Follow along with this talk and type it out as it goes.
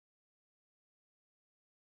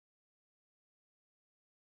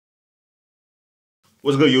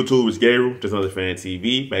What's good, YouTube? It's Gabriel, just another fan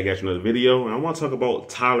TV, back at you another video. And I want to talk about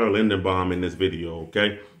Tyler Linderbaum in this video,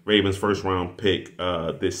 okay? Ravens first round pick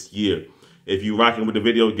this year. If you're rocking with the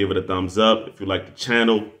video, give it a thumbs up. If you like the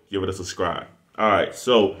channel, give it a subscribe. All right,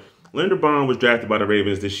 so Linderbaum was drafted by the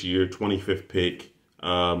Ravens this year, 25th pick.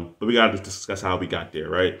 But we got to discuss how we got there,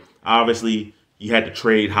 right? Obviously, you had to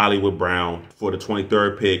trade Hollywood Brown for the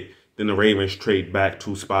 23rd pick. Then the Ravens trade back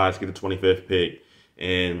 2 spots, get the 25th pick,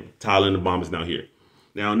 and Tyler Linderbaum is now here.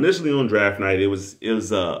 Now, initially on draft night, it was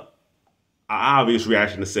a obvious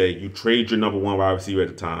reaction to say you trade your number 1 wide receiver at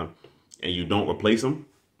the time and you don't replace him.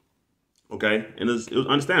 Okay, and it was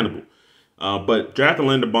understandable. But drafting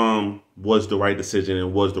Linderbaum was the right decision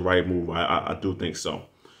and was the right move. I do think so.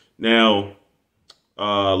 Now,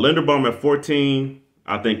 Linderbaum at 14,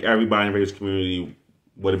 I think everybody in the Ravens community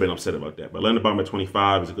would have been upset about that. But Linderbaum at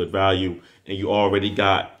 25 is a good value, and you already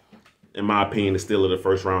got, in my opinion, the steal of the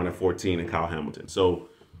first round at 14 and Kyle Hamilton. So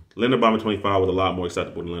Linderbaum at 25 was a lot more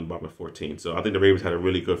acceptable than Linderbaum at 14. So I think the Ravens had a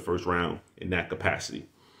really good first round in that capacity.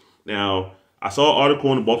 Now, I saw an article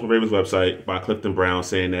on the Baltimore Ravens website by Clifton Brown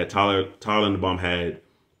saying that Tyler Linderbaum had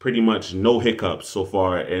pretty much no hiccups so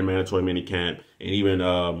far in mandatory minicamp and even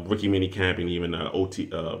rookie minicamp and even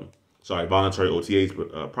voluntary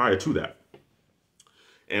OTAs prior to that.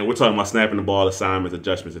 And we're talking about snapping the ball, assignments,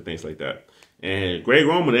 adjustments, and things like that. And Greg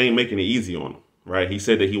Roman ain't making it easy on him, right? He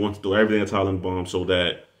said that he wants to do everything at Tyler Linderbaum so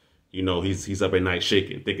that, you know, he's up at night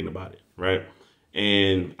shaking, thinking about it, right?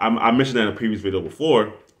 And I mentioned that in a previous video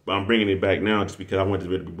before, but I'm bringing it back now just because I want this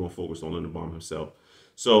video to be more focused on Linderbaum himself.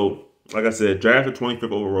 So, like I said, drafted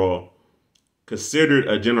 25th overall, considered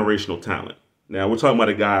a generational talent. Now, we're talking about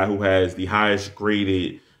a guy who has the highest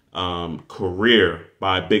graded career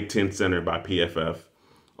by Big Ten center by PFF.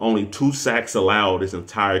 Only 2 sacks allowed his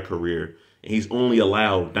entire career. And he's only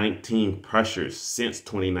allowed 19 pressures since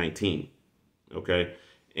 2019, okay?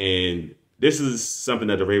 And this is something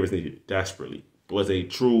that the Ravens needed desperately, was a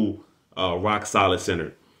true rock-solid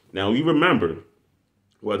center. Now, you remember,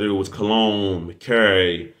 whether it was Cologne,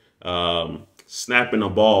 McCary, snapping the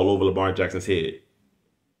ball over Lamar Jackson's head.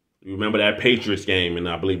 You remember that Patriots game, and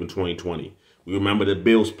I believe in 2020. We remember the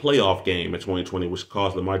Bills playoff game in 2020, which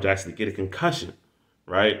caused Lamar Jackson to get a concussion,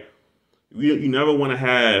 right? You never want to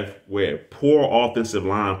have where poor offensive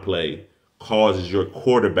line play causes your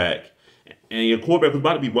quarterback, and your quarterback was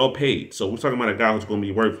about to be well paid. So we're talking about a guy who's going to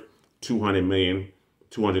be worth $200 million,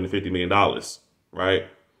 $250 million, right?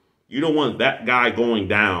 You don't want that guy going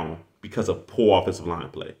down because of poor offensive line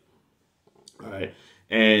play, all right?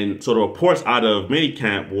 And so the reports out of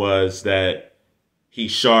minicamp was that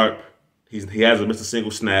he's sharp, he hasn't missed a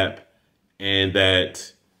single snap, and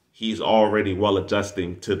that he's already well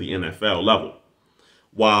adjusting to the NFL level.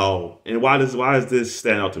 Why does this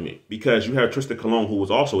stand out to me? Because you have Tristan Cologne, who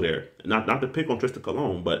was also there. Not to pick on Tristan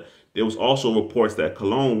Cologne, but there was also reports that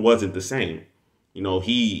Cologne wasn't the same. You know,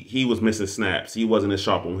 he was missing snaps. He wasn't as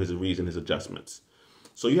sharp on his reads and his adjustments.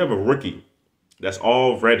 So you have a rookie that's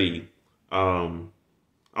already, I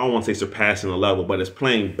don't want to say surpassing the level, but it's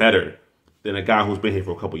playing better than a guy who's been here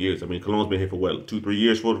for a couple years. I mean, Cologne's been here for what, 2-3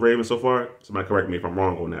 years for the Ravens so far? Somebody correct me if I'm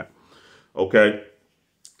wrong on that. Okay.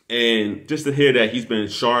 And just to hear that he's been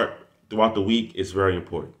sharp throughout the week is very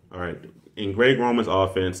important. All right. In Greg Roman's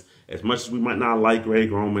offense, as much as we might not like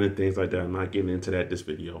Greg Roman and things like that, I'm not getting into that this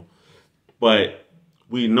video. But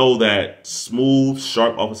we know that smooth,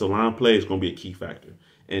 sharp offensive line play is going to be a key factor.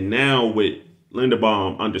 And now with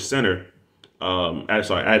Linderbaum under center, at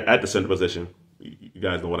the center position, you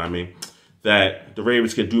guys know what I mean, that the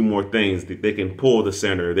Ravens can do more things. They can pull the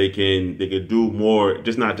center. They can do more,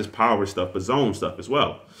 not just power stuff, but zone stuff as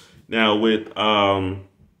well. Now with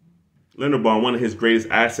Linderbaum, one of his greatest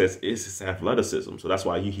assets is his athleticism. So that's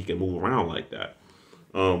why he can move around like that.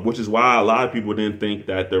 Which is why a lot of people didn't think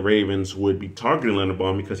that the Ravens would be targeting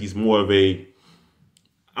Linderbaum, because he's more of a,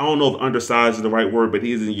 I don't know if undersized is the right word, but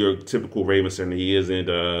he isn't your typical Ravens center. He isn't,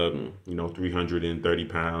 330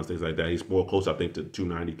 pounds, things like that. He's more close, I think, to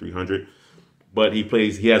 290, 300. But he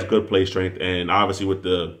has good play strength, and obviously with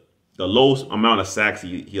the low amount of sacks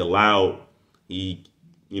he allowed, he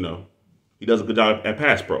does a good job at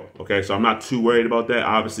pass pro. Okay, so I'm not too worried about that.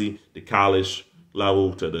 Obviously, the college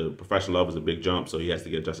level to the professional level is a big jump, so he has to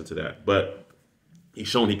get adjusted to that. But he's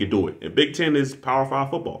shown he can do it. And Big Ten is Power 5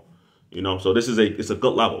 football, so this is it's a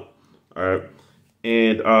good level. All right,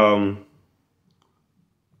 and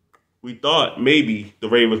we thought maybe the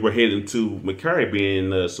Ravens were heading to McCary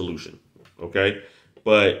being the solution. Okay,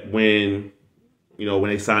 but when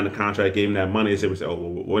they signed the contract, gave him that money, they said, oh,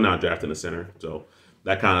 well, we're not drafting a center. So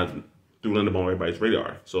that kind of threw Linderbaum on everybody's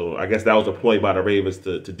radar. So I guess that was a ploy by the Ravens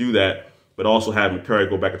to do that, but also have McCary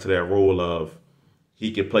go back into that role of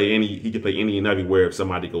He can play any and everywhere if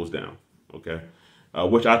somebody goes down. Okay.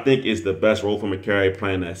 Which I think is the best role for McCary,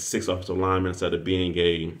 playing as 6th offensive lineman instead of being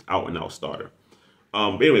a out-and-out starter.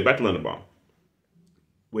 But anyway, back to Linderbaum.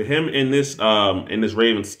 With him in this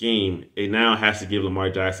Ravens scheme, it now has to give Lamar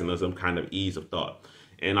Jackson some kind of ease of thought.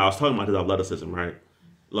 And I was talking about his athleticism, right?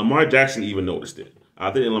 Lamar Jackson even noticed it. I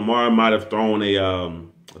think Lamar might have thrown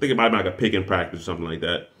I think it might have been like a pick in practice or something like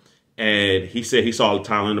that. And he said he saw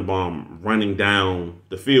Tyler Linderbaum running down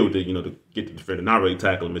the field to get the defender, not really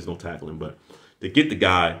tackle him, there's no tackling, but to get the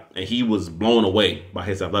guy, and he was blown away by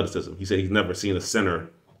his athleticism. He said he's never seen a center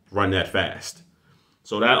run that fast.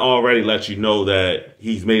 So that already lets you know that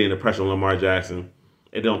he's made an impression on Lamar Jackson.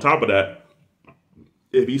 And then on top of that,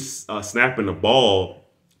 if he's snapping the ball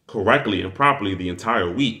correctly and properly the entire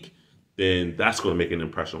week, then that's going to make an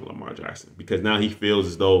impression on Lamar Jackson, because now he feels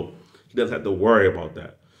as though he doesn't have to worry about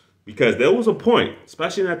that. Because there was a point,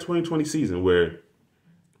 especially in that 2020 season, where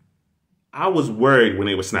I was worried when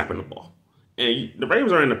they were snapping the ball. And the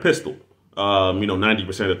Ravens are in the pistol, 90%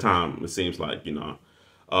 of the time, it seems like,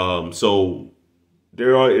 So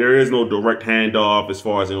there is no direct handoff as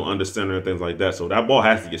far as under center and things like that. So that ball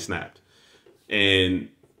has to get snapped. And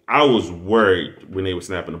I was worried when they were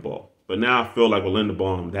snapping the ball. But now I feel like with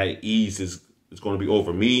Linderbaum, that ease is going to be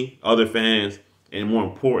over me, other fans, and more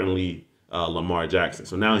importantly, Lamar Jackson.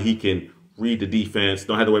 So now he can read the defense,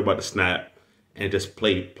 don't have to worry about the snap, and just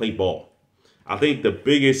play ball. I think the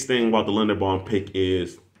biggest thing about the Linderbaum pick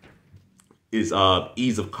is ease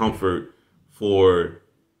of comfort for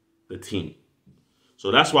the team.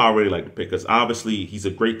 So that's why I really like the pick, because obviously he's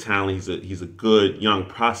a great talent. He's a good young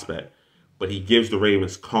prospect, but he gives the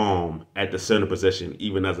Ravens calm at the center position,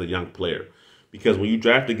 even as a young player. Because when you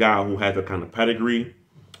draft a guy who has that kind of pedigree,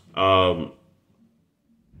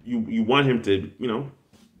 you want him to,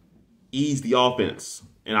 ease the offense.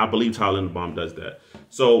 And I believe Tyler Linderbaum does that.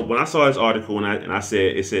 So when I saw this article and I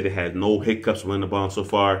said it had no hiccups with Linderbaum so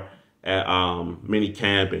far at mini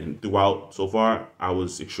camp and throughout so far, I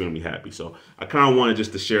was extremely happy. So I kind of wanted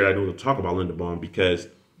just to share that to talk about Linderbaum, because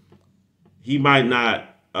he might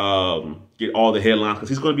not get all the headlines because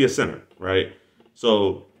he's going to be a center, right?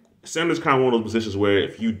 So center is kind of one of those positions where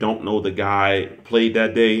if you don't know the guy played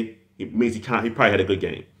that day, it means he probably had a good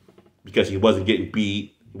game, because he wasn't getting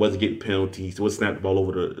beat, he wasn't getting penalties, he wasn't snapping the ball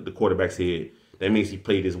over the quarterback's head. That means he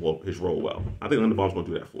played his role well. I think Linderbaum's going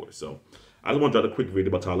to do that for us. So I just want to drop a quick video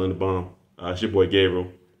about Tyler Linderbaum. It's your boy Gabriel.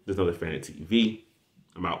 There's another Fan TV.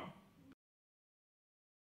 I'm out.